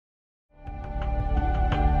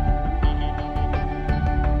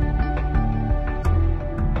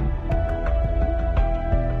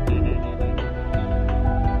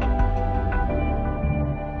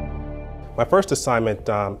My first assignment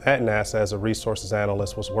at NASA as a resources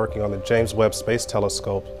analyst was working on the James Webb Space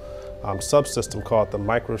Telescope subsystem called the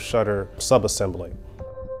Microshutter Subassembly.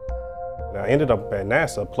 Now, I ended up at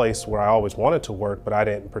NASA, a place where I always wanted to work, but I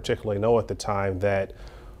didn't particularly know at the time that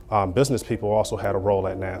business people also had a role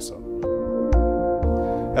at NASA.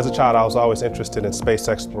 As a child, I was always interested in space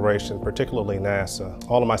exploration, particularly NASA.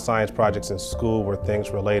 All of my science projects in school were things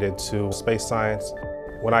related to space science.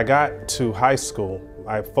 When I got to high school,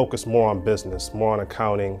 I focused more on business, more on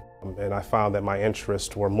accounting, and I found that my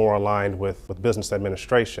interests were more aligned with business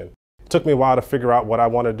administration. It took me a while to figure out what I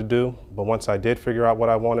wanted to do, but once I did figure out what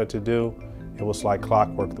I wanted to do, it was like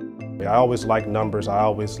clockwork. I always liked numbers. I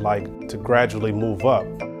always liked to gradually move up.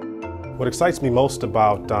 What excites me most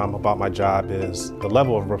about my job is the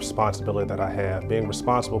level of responsibility that I have, being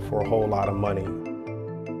responsible for a whole lot of money.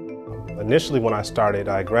 Initially when I started,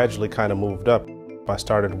 I gradually kind of moved up. I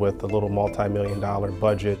started with a little multi-million-dollar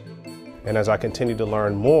budget, and as I continued to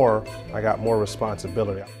learn more, I got more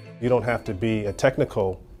responsibility. You don't have to be a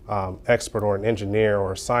technical expert or an engineer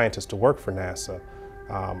or a scientist to work for NASA.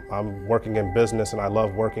 I'm working in business and I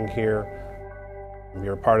love working here.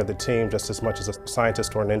 You're a part of the team just as much as a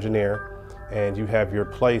scientist or an engineer, and you have your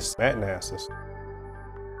place at NASA.